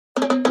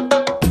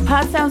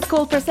Pod Sound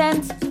School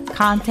presents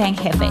Content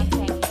Jefe,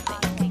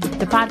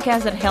 the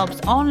podcast that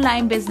helps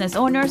online business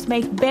owners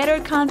make better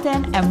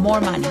content and more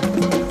money.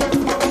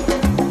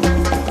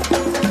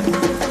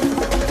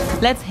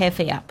 Let's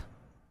Jefe up.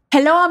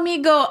 Hello,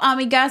 amigo,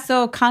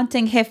 amigazo,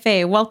 Content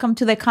Jefe. Welcome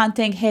to the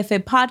Content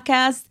Jefe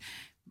podcast,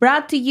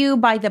 brought to you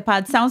by the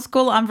Pod Sound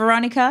School. I'm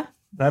Veronica.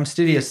 I'm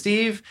Studio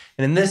Steve.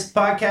 And in this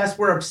podcast,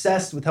 we're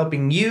obsessed with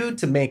helping you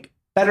to make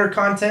better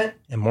content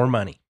and more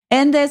money.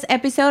 In this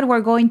episode,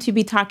 we're going to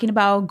be talking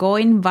about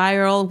going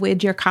viral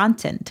with your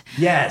content.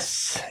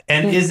 Yes.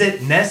 And is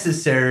it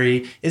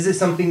necessary? Is it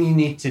something you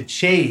need to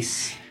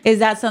chase? Is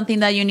that something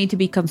that you need to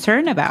be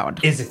concerned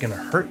about? Is it going to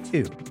hurt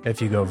you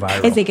if you go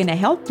viral? Is it going to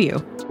help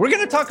you? We're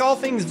going to talk all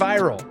things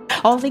viral.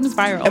 All things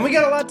viral. And we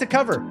got a lot to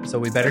cover, so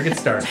we better get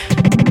started.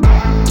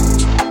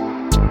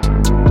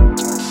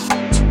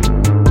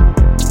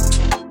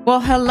 Well,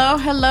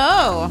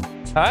 hello.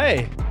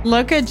 Hi.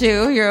 Look at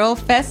you. You're all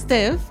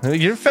festive.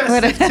 You're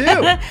festive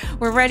too.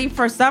 We're ready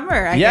for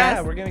summer, I guess.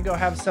 Yeah, we're going to go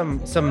have some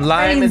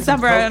lime and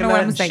some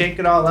coconut and shake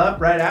it all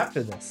up right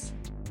after this.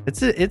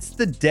 It's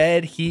the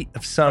dead heat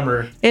of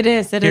summer. It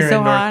is. It is so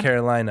in hot. North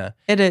Carolina.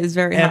 It is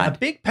very hot. And a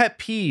big pet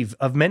peeve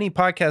of many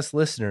podcast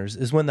listeners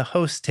is when the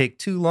hosts take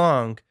too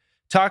long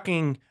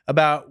talking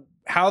about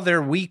how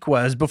their week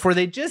was before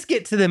they just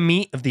get to the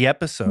meat of the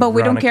episode. But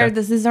we Veronica. don't care.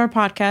 This is our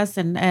podcast,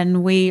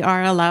 and we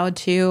are allowed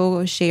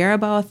to share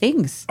about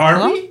things.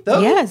 Are we, though?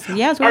 Yes,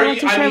 we're allowed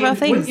to share about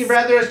things. Wouldn't you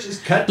rather us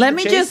just cut to Let the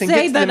me chase just and say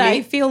get to the that I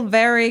meat? feel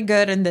very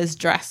good in this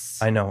dress.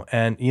 I know.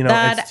 And,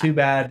 That- it's too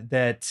bad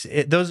that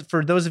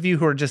for those of you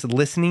who are just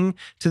listening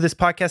to this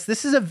podcast,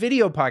 this is a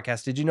video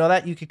podcast. Did you know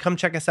that? You could come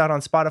check us out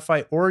on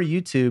Spotify or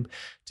YouTube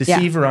to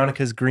see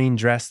Veronica's green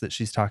dress that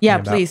she's talking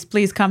about. Yeah,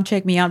 please come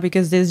check me out,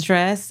 because this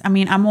dress,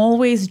 I'm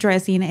always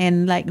dressing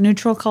in like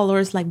neutral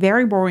colors, like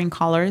very boring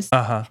colors.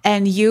 Uh-huh.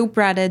 And you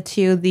brought it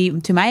to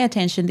my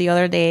attention the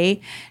other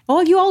day.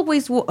 Oh, you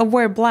always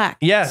wear black.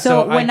 Yeah,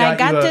 So when I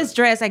got you this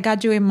dress, I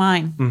got you in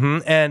mine. Mm-hmm.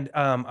 And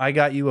I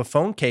got you a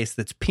phone case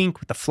that's pink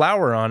with a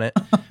flower on it,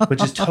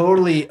 which is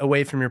totally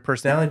away from your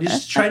personality.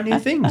 Just try new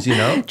things,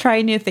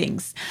 Try new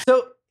things.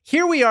 So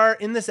here we are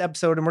in this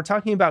episode, and we're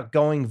talking about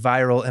going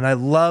viral. And I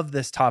love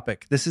this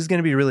topic. This is going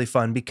to be really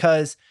fun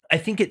because I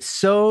think it's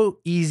so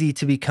easy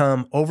to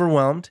become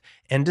overwhelmed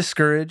and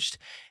discouraged.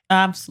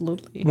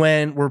 Absolutely.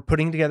 When we're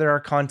putting together our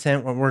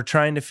content, when we're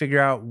trying to figure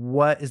out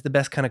what is the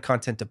best kind of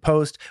content to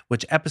post,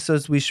 which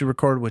episodes we should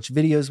record, which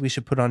videos we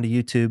should put onto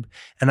YouTube.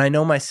 And I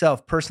know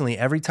myself personally,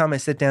 every time I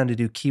sit down to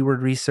do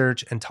keyword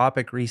research and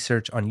topic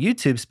research on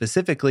YouTube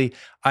specifically,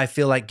 I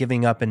feel like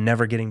giving up and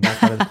never getting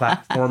back onto the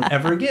platform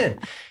ever again.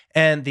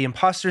 And the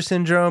imposter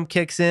syndrome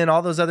kicks in,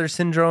 all those other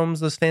syndromes,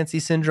 those fancy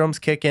syndromes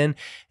kick in,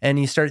 and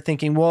you start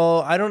thinking,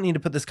 well, I don't need to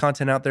put this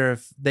content out there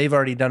if they've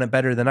already done it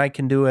better than I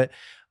can do it.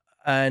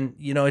 And,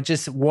 it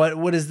just,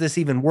 what is this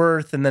even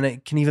worth? And then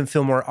it can even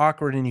feel more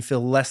awkward, and you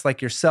feel less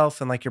like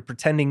yourself and like you're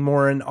pretending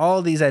more, and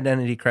all these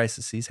identity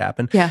crises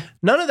happen. Yeah.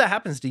 None of that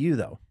happens to you,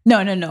 though.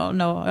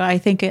 No. I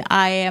think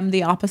I am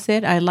the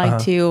opposite. I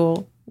like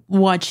to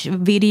watch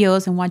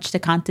videos and watch the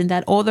content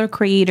that other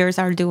creators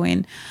are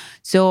doing,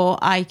 so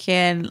I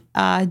can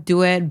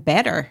do it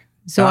better.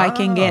 So I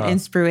can get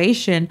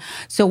inspiration,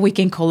 so we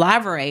can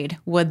collaborate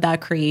with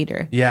that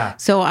creator. Yeah.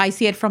 So I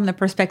see it from the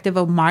perspective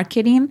of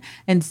marketing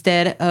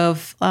instead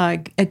of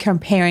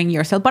comparing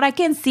yourself. But I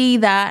can see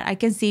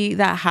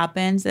that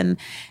happens, and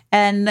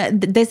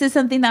this is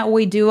something that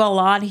we do a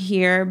lot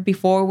here.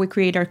 Before we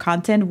create our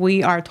content,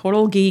 we are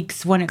total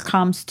geeks when it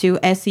comes to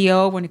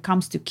SEO, when it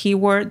comes to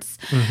keywords.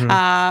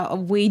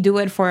 Mm-hmm. We do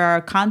it for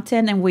our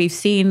content, and we've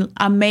seen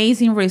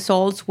amazing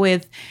results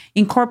with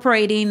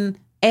incorporating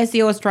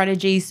SEO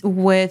strategies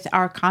with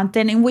our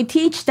content, and we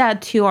teach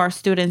that to our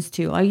students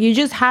too. Like, you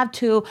just have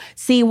to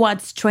see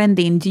what's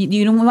trending.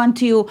 You don't want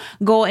to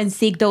go and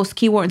seek those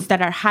keywords that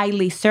are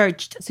highly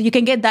searched, so you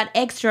can get that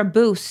extra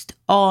boost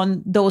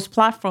on those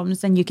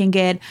platforms, and you can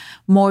get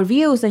more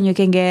views, and you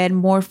can get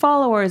more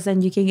followers,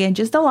 and you can get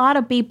just a lot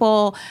of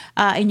people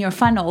in your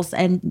funnels,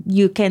 and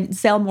you can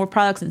sell more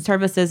products and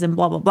services and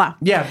blah, blah, blah.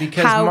 Yeah,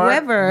 because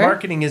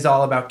marketing is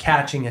all about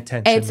catching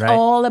attention, It's right?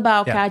 all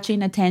about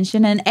catching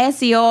attention, and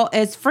SEO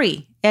is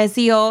free.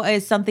 SEO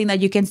is something that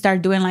you can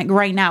start doing like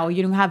right now.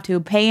 You don't have to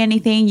pay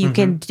anything. You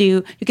can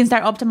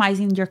start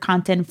optimizing your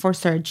content for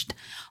searched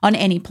on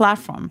any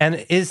platform. And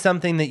it is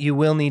something that you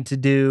will need to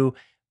do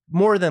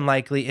more than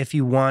likely if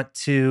you want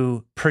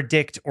to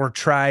predict or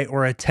try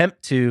or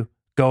attempt to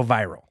go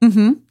viral.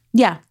 Mm-hmm.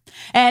 Yeah.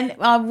 And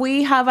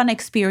we have an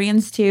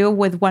experience too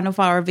with one of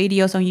our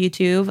videos on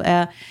YouTube.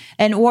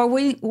 And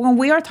when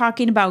we are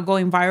talking about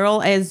going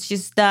viral, it's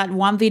just that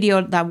one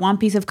video, that one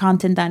piece of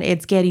content that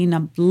it's getting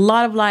a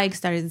lot of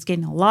likes, that is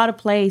getting a lot of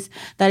plays,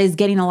 that is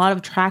getting a lot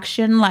of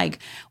traction. Like,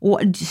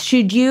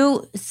 should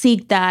you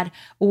seek that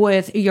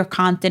with your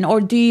content, or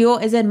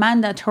is it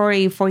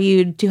mandatory for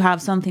you to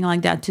have something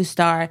like that to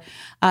start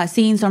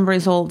seeing some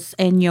results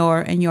in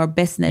your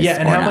business? Yeah,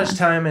 and how much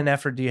time and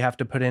effort do you have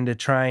to put into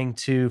trying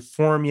to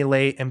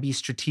formulate and be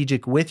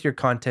strategic with your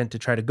content to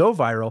try to go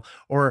viral?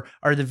 Or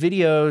are the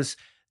videos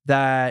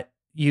that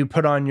you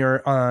put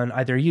on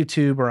either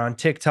YouTube or on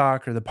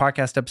TikTok or the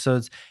podcast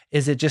episodes,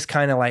 is it just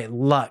kind of like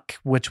luck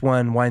which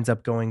one winds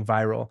up going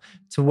viral?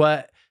 To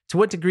what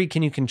degree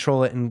can you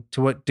control it, and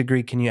to what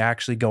degree can you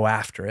actually go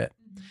after it?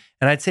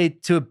 And I'd say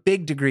to a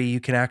big degree,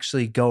 you can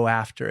actually go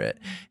after it.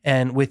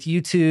 And with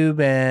YouTube,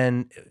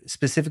 and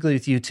specifically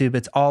with YouTube,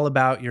 it's all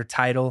about your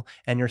title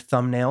and your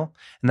thumbnail.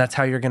 And that's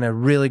how you're going to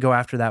really go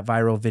after that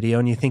viral video.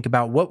 And you think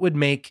about what would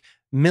make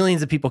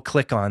millions of people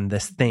click on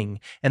this thing.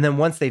 And then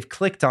once they've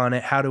clicked on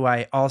it, how do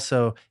I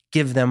also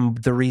give them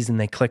the reason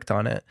they clicked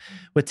on it?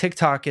 With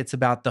TikTok, it's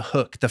about the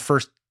hook, the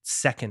first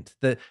second,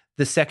 the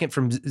second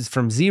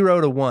from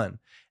 0 to 1.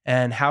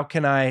 And how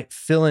can I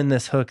fill in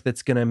this hook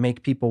that's going to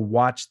make people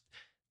watch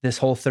this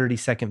whole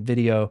 30-second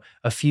video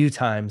a few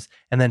times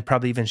and then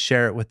probably even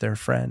share it with their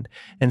friend?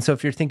 And so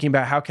if you're thinking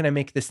about how can I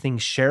make this thing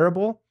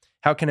shareable,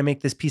 how can I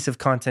make this piece of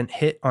content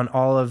hit on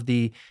all of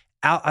the,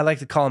 I like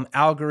to call them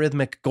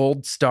algorithmic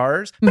gold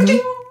stars,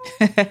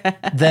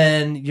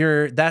 then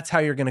that's how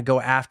you're going to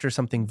go after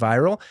something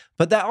viral.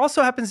 But that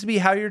also happens to be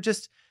how you're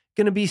just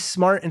going to be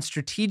smart and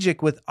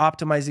strategic with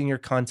optimizing your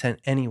content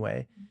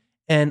anyway.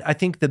 And I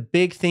think the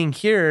big thing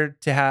here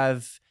to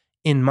have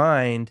in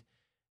mind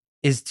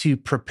is to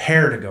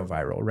prepare to go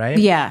viral, right?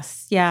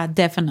 Yes. Yeah,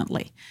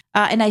 definitely.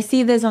 And I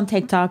see this on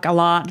TikTok a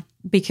lot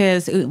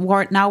because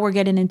we're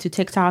getting into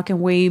TikTok, and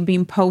we've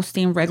been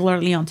posting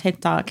regularly on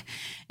TikTok.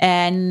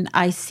 And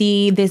I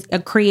see these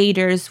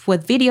creators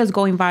with videos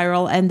going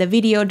viral, and the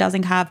video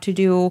doesn't have to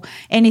do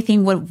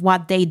anything with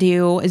what they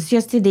do. It's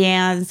just a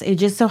dance. It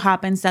just so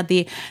happens that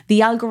the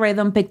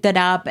algorithm picked it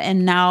up,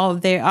 and now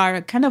they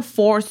are kind of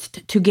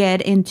forced to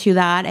get into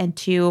that and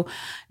to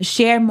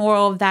share more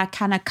of that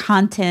kind of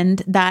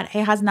content that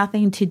it has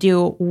nothing to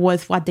do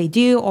with what they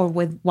do or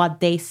with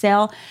what they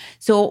sell.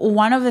 So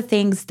one of the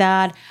things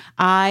that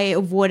I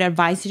would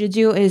advise you to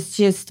do is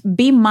just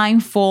be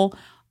mindful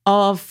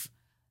of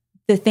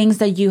the things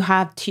that you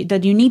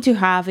need to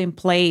have in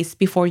place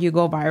before you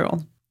go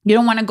viral. You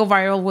don't want to go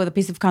viral with a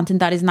piece of content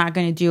that is not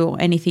going to do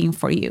anything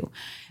for you.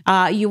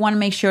 You want to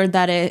make sure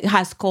that it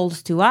has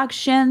calls to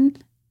action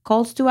or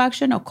calls to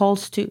action.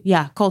 Calls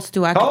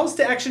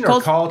to action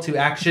or call to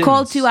actions?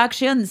 Call to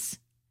actions.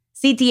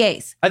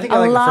 CTAs. I think I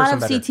like the first one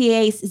better. A lot of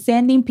CTAs,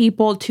 sending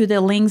people to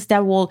the links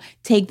that will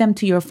take them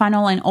to your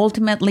funnel and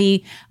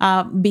ultimately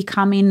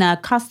becoming a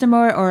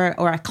customer or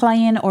a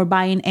client or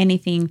buying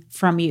anything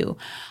from you.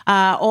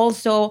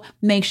 Also,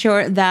 make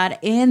sure that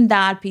in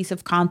that piece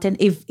of content,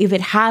 if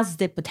it has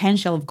the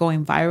potential of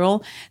going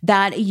viral,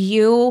 that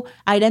you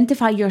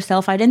identify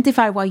yourself,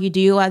 identify what you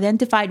do,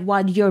 identify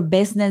what your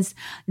business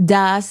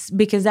does,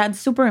 because that's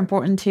super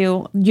important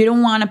too. You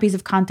don't want a piece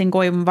of content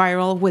going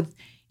viral with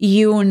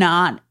you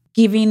not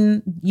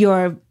giving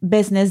your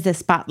business the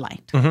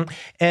spotlight. Mm-hmm.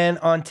 And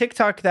on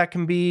TikTok, that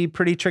can be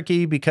pretty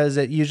tricky because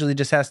it usually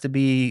just has to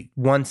be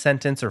one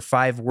sentence or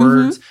 5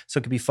 words. Mm-hmm. So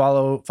it could be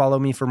follow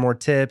me for more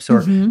tips,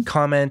 or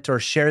comment or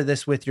share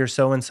this with your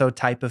so-and-so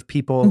type of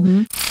people.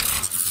 Mm-hmm.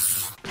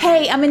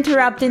 Hey, I'm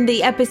interrupting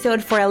the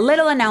episode for a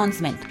little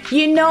announcement.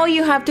 You know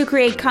you have to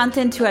create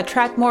content to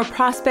attract more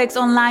prospects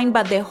online,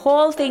 but the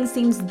whole thing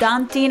seems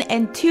daunting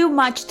and too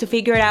much to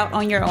figure it out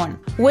on your own.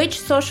 Which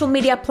social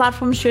media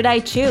platform should I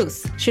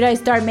choose? Should I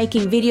start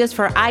making videos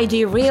for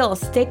IG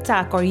Reels,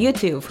 TikTok, or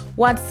YouTube?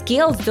 What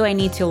skills do I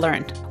need to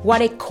learn?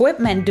 What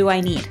equipment do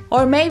I need?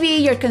 Or maybe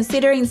you're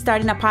considering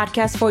starting a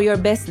podcast for your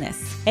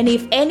business. And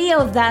if any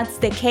of that's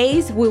the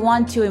case, we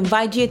want to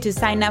invite you to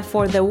sign up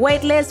for the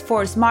waitlist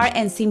for Smart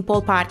and Simple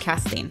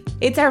Podcasting.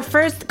 It's our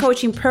first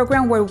coaching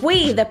program where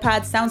we, the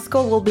Pod Sound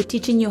School, will be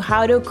teaching you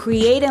how to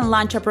create and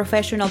launch a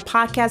professional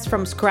podcast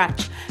from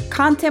scratch.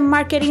 Content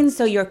marketing,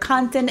 so your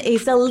content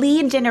is a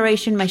lead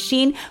generation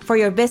machine for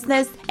your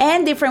business,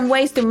 and different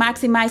ways to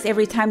maximize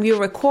every time you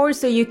record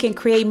so you can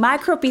create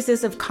micro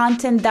pieces of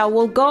content that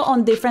will go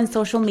on different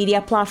social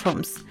media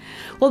platforms.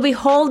 We'll be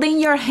holding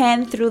your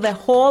hand through the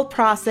whole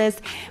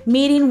process,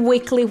 meeting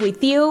weekly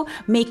with you,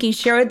 making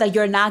sure that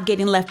you're not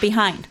getting left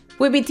behind.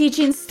 We'll be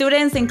teaching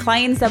students and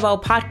clients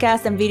about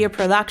podcast and video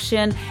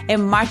production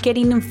and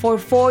marketing for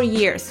 4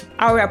 years.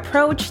 Our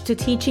approach to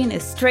teaching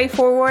is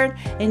straightforward,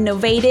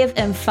 innovative,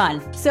 and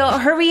fun. So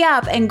hurry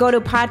up and go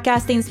to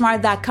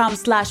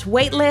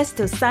podcastingsmart.com/waitlist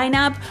to sign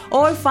up,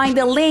 or find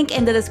the link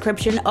in the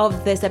description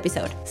of this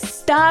episode.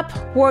 Stop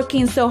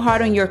working so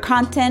hard on your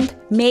content.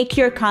 Make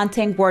your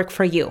content work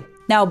for you.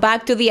 Now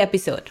back to the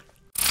episode.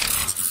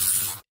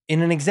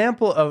 In an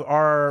example of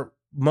our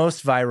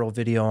most viral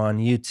video on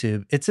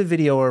YouTube, it's a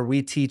video where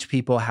we teach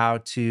people how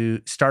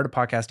to start a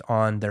podcast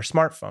on their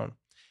smartphone,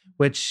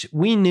 which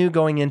we knew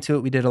going into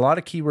it. We did a lot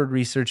of keyword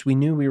research. We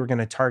knew we were going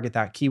to target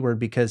that keyword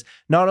because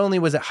not only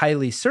was it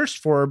highly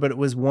searched for, but it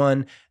was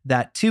one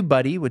that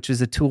TubeBuddy, which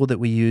is a tool that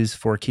we use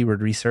for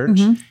keyword research.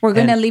 Mm-hmm. We're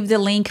going to leave the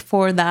link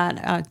for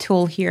that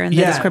tool here in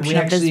the description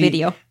of this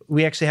video.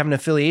 We actually have an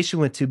affiliation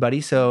with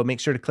TubeBuddy, so make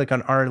sure to click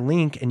on our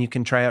link and you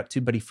can try out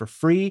TubeBuddy for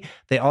free.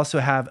 They also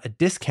have a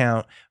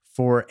discount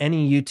for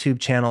any YouTube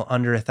channel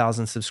under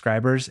 1,000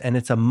 subscribers, and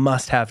it's a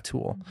must-have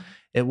tool.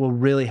 It will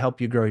really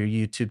help you grow your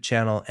YouTube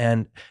channel.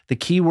 And the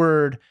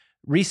keyword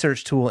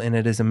research tool in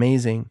it is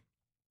amazing.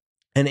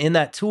 And in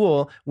that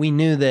tool, we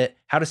knew that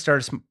how to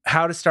start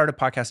a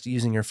podcast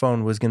using your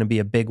phone was going to be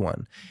a big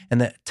one,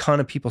 and that a ton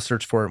of people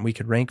searched for it, and we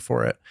could rank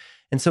for it.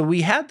 And so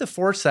we had the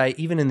foresight,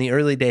 even in the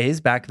early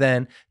days back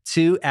then,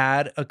 to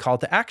add a call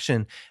to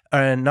action.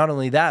 And not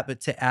only that,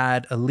 but to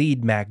add a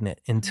lead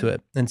magnet into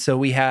it. And so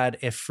we had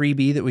a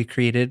freebie that we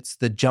created. It's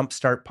the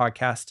Jumpstart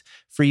Podcast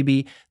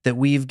freebie that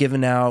we've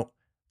given out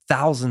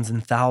thousands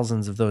and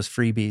thousands of those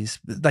freebies.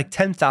 Like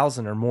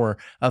 10,000 or more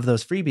of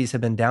those freebies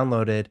have been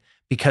downloaded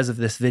because of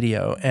this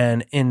video.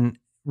 And in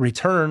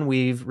return,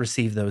 we've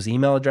received those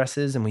email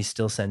addresses, and we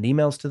still send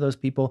emails to those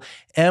people.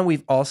 And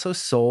we've also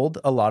sold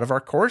a lot of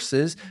our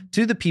courses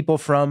to the people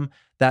from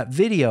that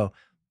video.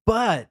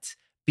 But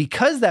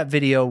because that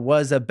video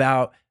was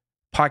about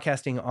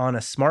podcasting on a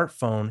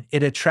smartphone,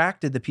 it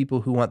attracted the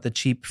people who want the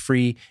cheap,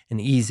 free, and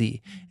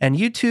easy. And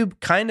YouTube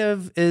kind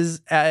of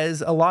is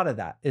as a lot of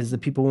that, is the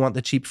people who want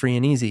the cheap, free,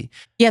 and easy.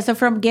 Yeah, so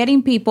from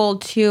getting people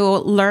to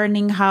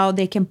learning how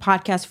they can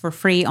podcast for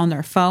free on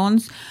their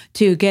phones,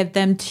 to get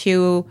them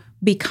to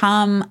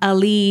become a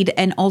lead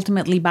and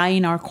ultimately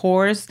buying our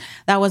course,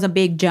 that was a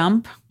big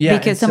jump. Yeah,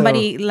 because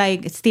somebody,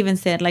 like Steven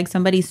said, like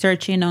somebody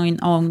searching on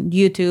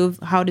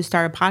YouTube how to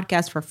start a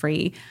podcast for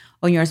free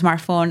on your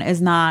smartphone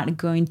is not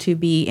going to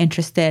be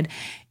interested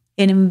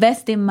in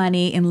investing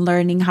money in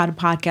learning how to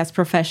podcast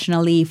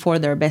professionally for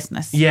their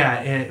business.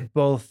 Yeah,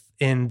 both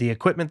in the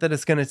equipment that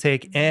it's going to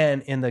take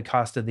and in the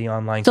cost of the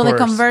online so course. The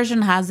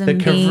conversion hasn't The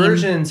been...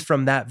 conversions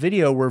from that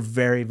video were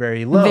very,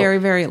 very low. Very,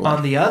 very low.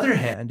 On the other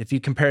hand, if you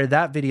compare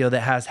that video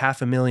that has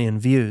 500,000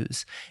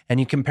 views and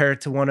you compare it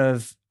to one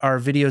of our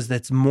videos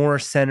that's more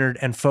centered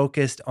and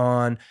focused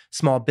on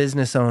small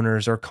business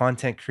owners or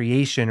content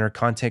creation or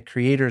content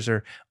creators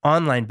or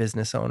online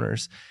business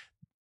owners,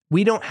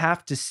 we don't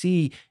have to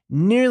see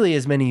nearly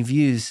as many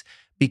views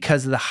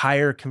because of the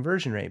higher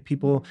conversion rate.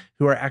 People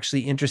who are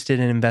actually interested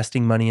in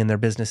investing money in their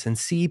business and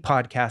see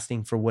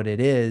podcasting for what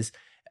it is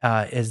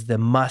the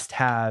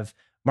must-have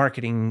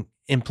marketing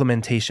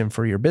implementation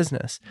for your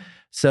business.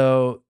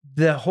 So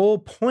the whole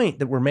point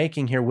that we're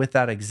making here with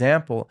that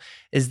example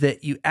is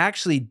that you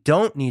actually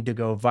don't need to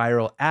go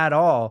viral at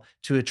all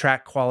to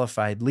attract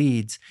qualified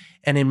leads.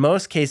 And in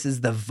most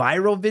cases, the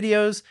viral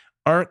videos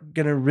aren't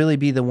going to really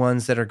be the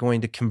ones that are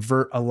going to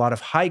convert a lot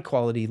of high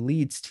quality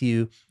leads to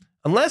you,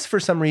 unless for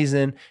some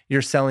reason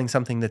you're selling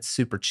something that's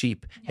super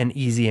cheap and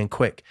easy and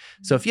quick.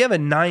 So if you have a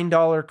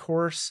 $9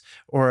 course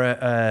or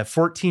a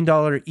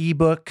 $14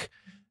 ebook,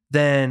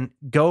 then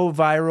go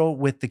viral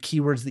with the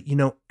keywords that you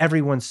know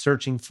everyone's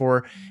searching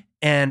for.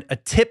 And a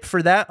tip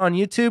for that on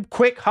YouTube,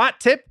 quick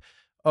hot tip.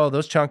 Oh,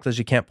 those chanclas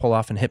you can't pull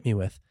off and hit me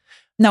with.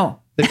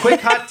 No. The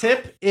quick hot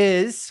tip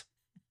is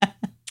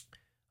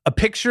a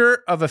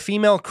picture of a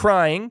female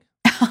crying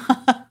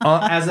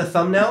as a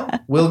thumbnail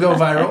will go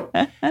viral.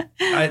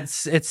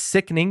 It's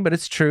sickening, but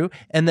it's true.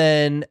 And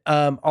then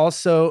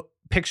also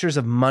pictures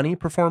of money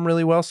perform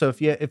really well. So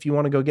if you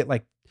want to go get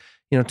like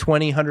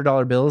 $20,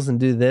 $100 bills and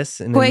do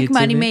this. And quick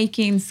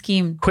money-making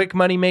scheme. Quick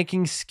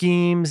money-making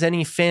schemes,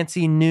 any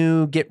fancy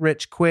new get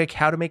rich quick,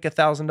 how to make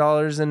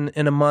 $1,000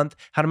 in a month,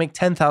 how to make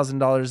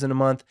 $10,000 in a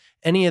month.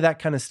 Any of that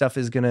kind of stuff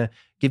is going to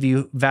give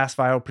you vast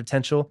viral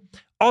potential.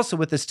 Also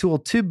with this tool,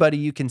 TubeBuddy,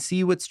 you can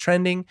see what's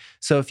trending.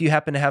 So if you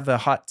happen to have a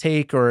hot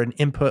take or an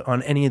input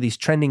on any of these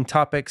trending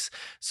topics,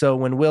 so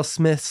when Will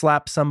Smith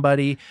slaps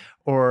somebody,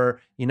 or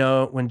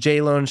when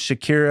J-Lo and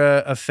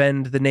Shakira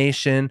offend the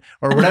nation,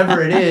 or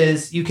whatever it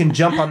is, you can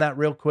jump on that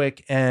real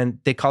quick, and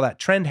they call that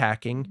trend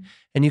hacking.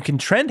 And you can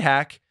trend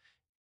hack,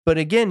 but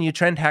again, you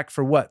trend hack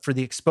for what? For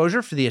the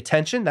exposure, for the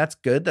attention. That's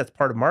good. That's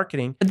part of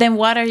marketing. But then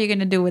what are you going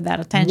to do with that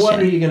attention? What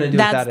are you going to do with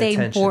that attention?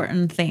 That's the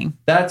important thing.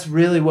 That's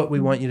really what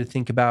we want you to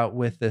think about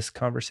with this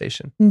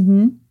conversation.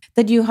 Mm-hmm.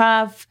 That you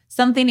have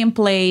something in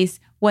place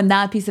when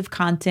that piece of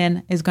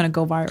content is going to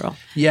go viral.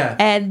 Yeah.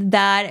 And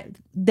that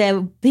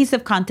the piece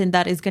of content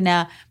that is going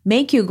to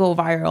make you go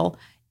viral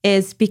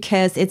is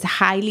because it's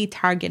highly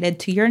targeted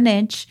to your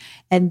niche,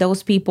 and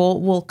those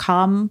people will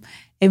come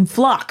in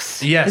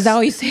flocks. Yes. Is that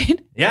what you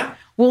said? Yeah.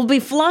 Will be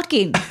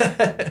flocking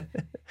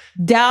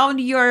down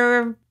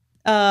your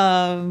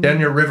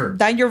river.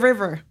 Down your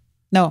river.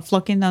 No,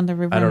 flocking down the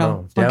river. I don't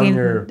know.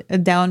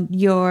 Down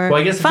your Well,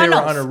 I guess funnels. if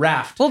they were on a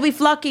raft. We'll be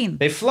flocking.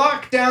 They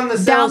flock down the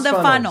sales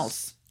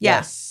funnels.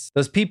 Yes.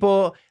 Those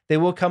people, they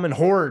will come in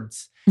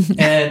hordes.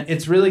 And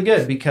it's really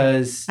good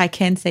because... I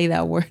can't say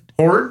that word.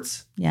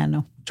 Hordes? Yeah,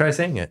 no. Try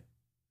saying it.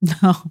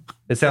 No.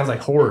 It sounds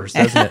like horrors,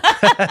 doesn't it?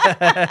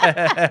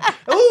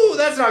 Ooh,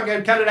 that's not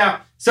good. Cut it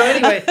out. So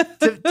anyway,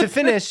 to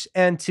finish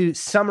and to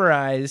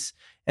summarize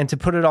and to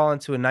put it all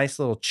into a nice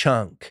little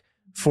chunk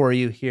for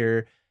you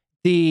here,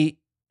 the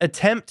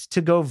attempt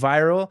to go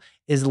viral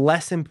is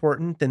less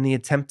important than the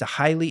attempt to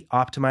highly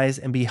optimize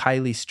and be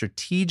highly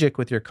strategic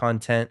with your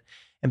content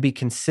and be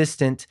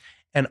consistent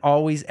and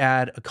always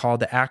add a call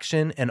to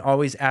action and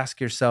always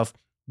ask yourself,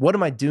 what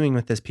am I doing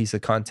with this piece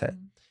of content?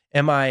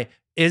 Am I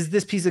is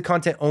this piece of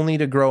content only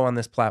to grow on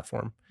this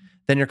platform?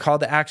 Then your call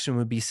to action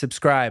would be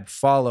subscribe,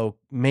 follow,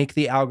 make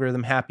the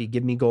algorithm happy,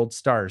 give me gold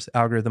stars,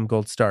 algorithm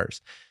gold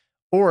stars.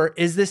 Or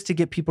is this to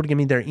get people to give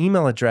me their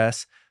email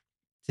address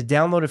to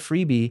download a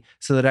freebie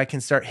so that I can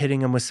start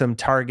hitting them with some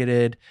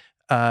targeted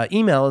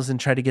emails and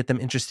try to get them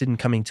interested in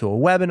coming to a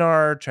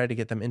webinar, try to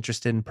get them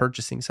interested in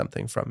purchasing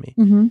something from me.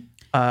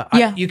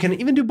 You can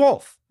even do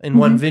both in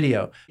one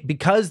video,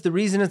 because the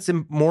reason it's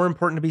more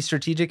important to be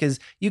strategic is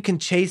you can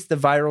chase the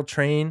viral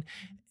train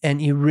and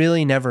you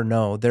really never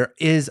know. There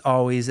is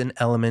always an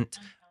element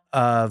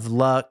of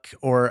luck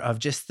or of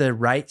just the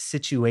right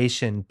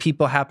situation.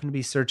 People happen to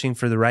be searching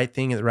for the right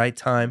thing at the right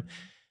time.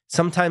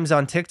 Sometimes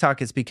on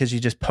TikTok, it's because you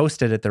just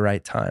posted at the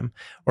right time,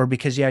 or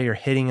because, you're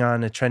hitting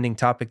on a trending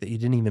topic that you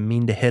didn't even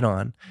mean to hit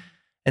on.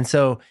 And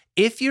so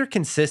if you're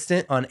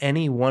consistent on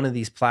any one of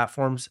these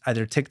platforms,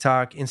 either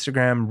TikTok,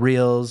 Instagram,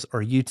 Reels,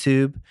 or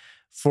YouTube,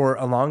 for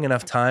a long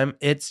enough time,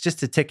 it's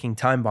just a ticking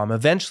time bomb.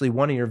 Eventually,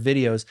 one of your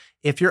videos,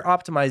 if you're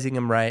optimizing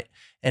them right,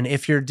 and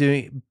if you're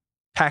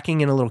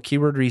packing in a little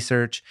keyword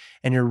research,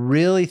 and you're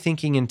really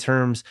thinking in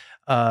terms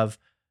of,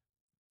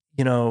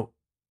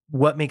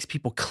 what makes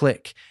people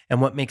click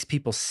and what makes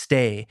people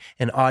stay,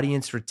 and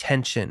audience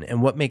retention,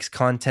 and what makes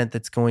content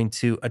that's going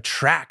to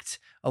attract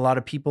a lot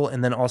of people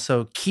and then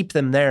also keep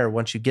them there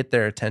once you get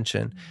their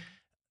attention,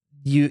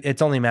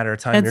 it's only a matter of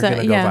time you're going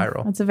to go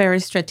viral. It's a very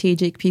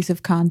strategic piece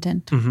of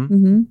content.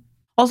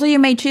 Also, you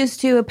may choose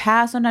to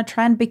pass on a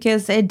trend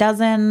because it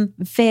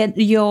doesn't fit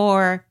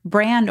your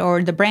brand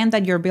or the brand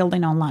that you're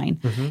building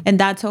online. And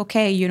that's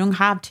okay. You don't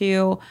have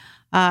to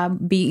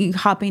be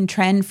hopping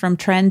from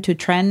trend to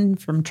train.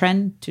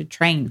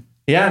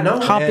 Yeah, no.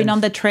 Hopping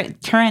on the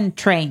trend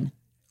train.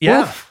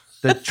 Yeah, Oof.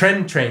 The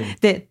trend train.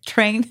 The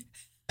trend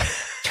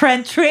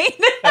train.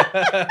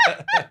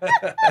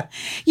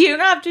 You don't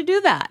have to do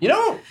that. You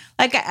don't.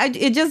 Like,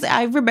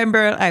 I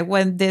remember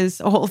when this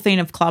whole thing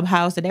of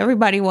Clubhouse and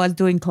everybody was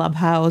doing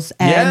Clubhouse,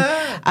 and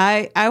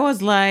I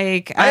was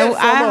like, I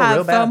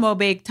had FOMO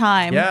big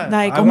time. Yeah,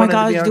 like, oh my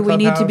gosh, do we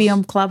need to be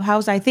on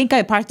Clubhouse? I think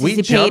I participated.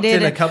 We jumped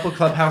in a couple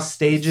Clubhouse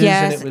stages,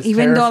 and it was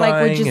even though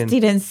terrifying, we just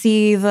didn't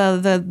see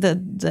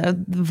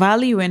the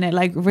value in it.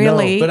 Like,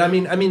 really, no, but I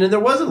mean, and there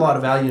was a lot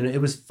of value in it.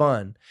 It was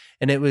fun.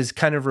 And it was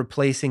kind of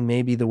replacing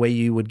maybe the way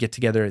you would get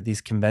together at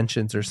these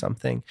conventions or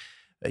something,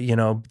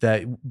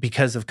 that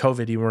because of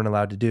COVID you weren't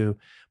allowed to do.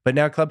 But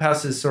now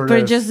Clubhouse is sort of...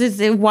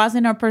 it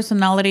wasn't our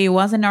personality. It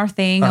wasn't our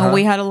thing.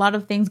 We had a lot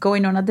of things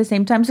going on at the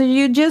same time. So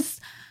you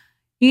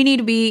need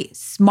to be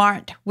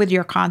smart with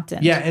your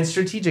content. Yeah, and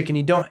strategic. And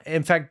you don't...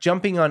 In fact,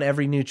 jumping on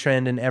every new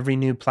trend and every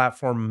new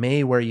platform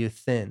may wear you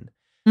thin.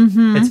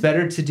 It's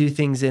better to do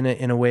things in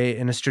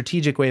a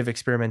strategic way of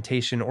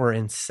experimentation, or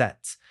in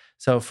sets.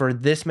 So for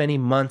this many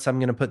months, I'm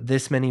going to put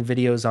this many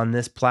videos on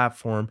this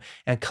platform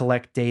and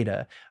collect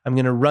data. I'm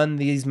going to run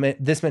this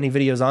many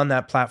videos on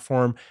that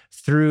platform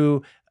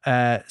through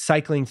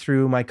cycling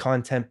through my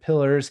content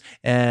pillars,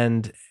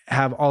 and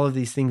have all of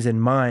these things in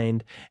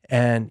mind,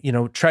 and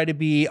try to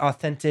be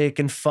authentic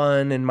and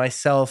fun and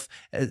myself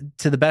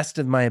to the best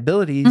of my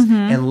abilities,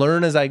 and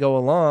learn as I go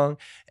along,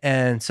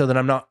 and so that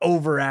I'm not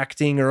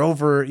overacting or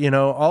over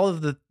all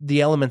of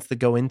the elements that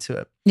go into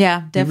it.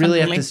 Yeah, definitely.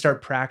 You really have to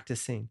start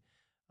practicing.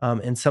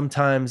 And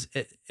sometimes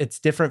it's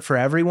different for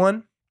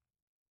everyone.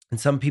 And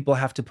some people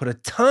have to put a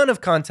ton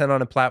of content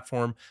on a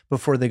platform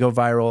before they go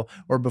viral,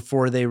 or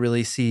before they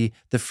really see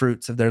the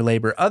fruits of their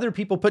labor. Other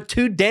people put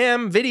 2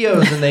 damn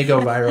videos and they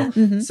go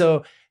viral.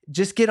 So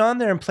just get on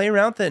there and play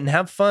around with it and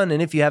have fun. And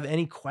if you have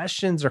any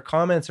questions or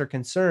comments or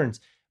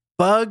concerns,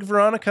 bug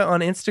Veronica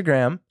on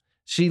Instagram.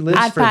 She lives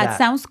for that. At Pod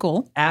Sound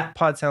School. At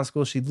Pod Sound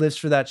School. She lives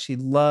for that. She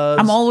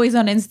loves... I'm always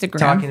on Instagram.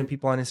 Talking to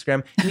people on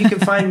Instagram. And you can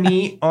find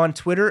me on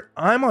Twitter.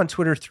 I'm on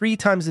Twitter 3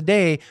 times a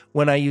day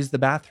when I use the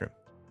bathroom.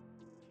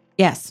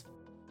 Yes.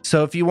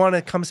 So if you want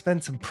to come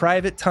spend some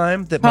private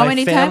time that How my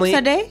many family...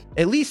 times a day?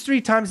 At least 3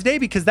 times a day,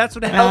 because that's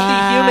what a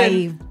healthy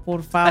human...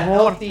 Por favor. A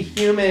healthy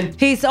human...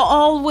 He's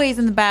always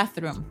in the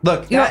bathroom.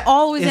 Look, you're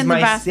always in the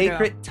bathroom. Is my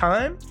sacred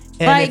time.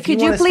 And like,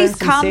 could you please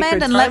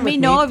comment and let me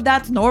know if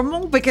that's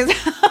normal? Because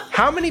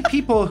how many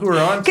people who are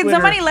on Twitter... Can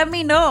somebody let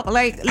me know?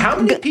 Like, how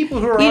many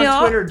people who are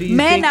on Twitter do you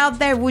men out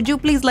there, would you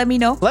please let me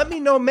know? Let me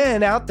know,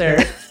 men out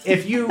there,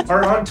 if you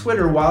are on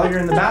Twitter while you're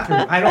in the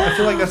bathroom. I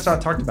feel like that's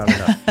not talked about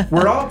enough.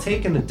 We're all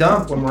taking a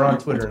dump when we're on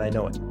Twitter, and I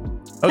know it.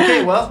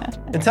 Okay, well,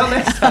 until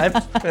next time.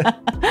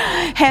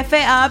 Jefe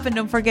up, and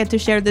don't forget to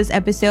share this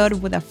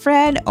episode with a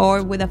friend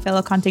or with a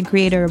fellow content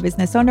creator or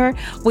business owner.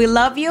 We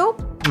love you.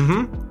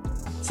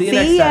 See you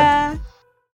next time.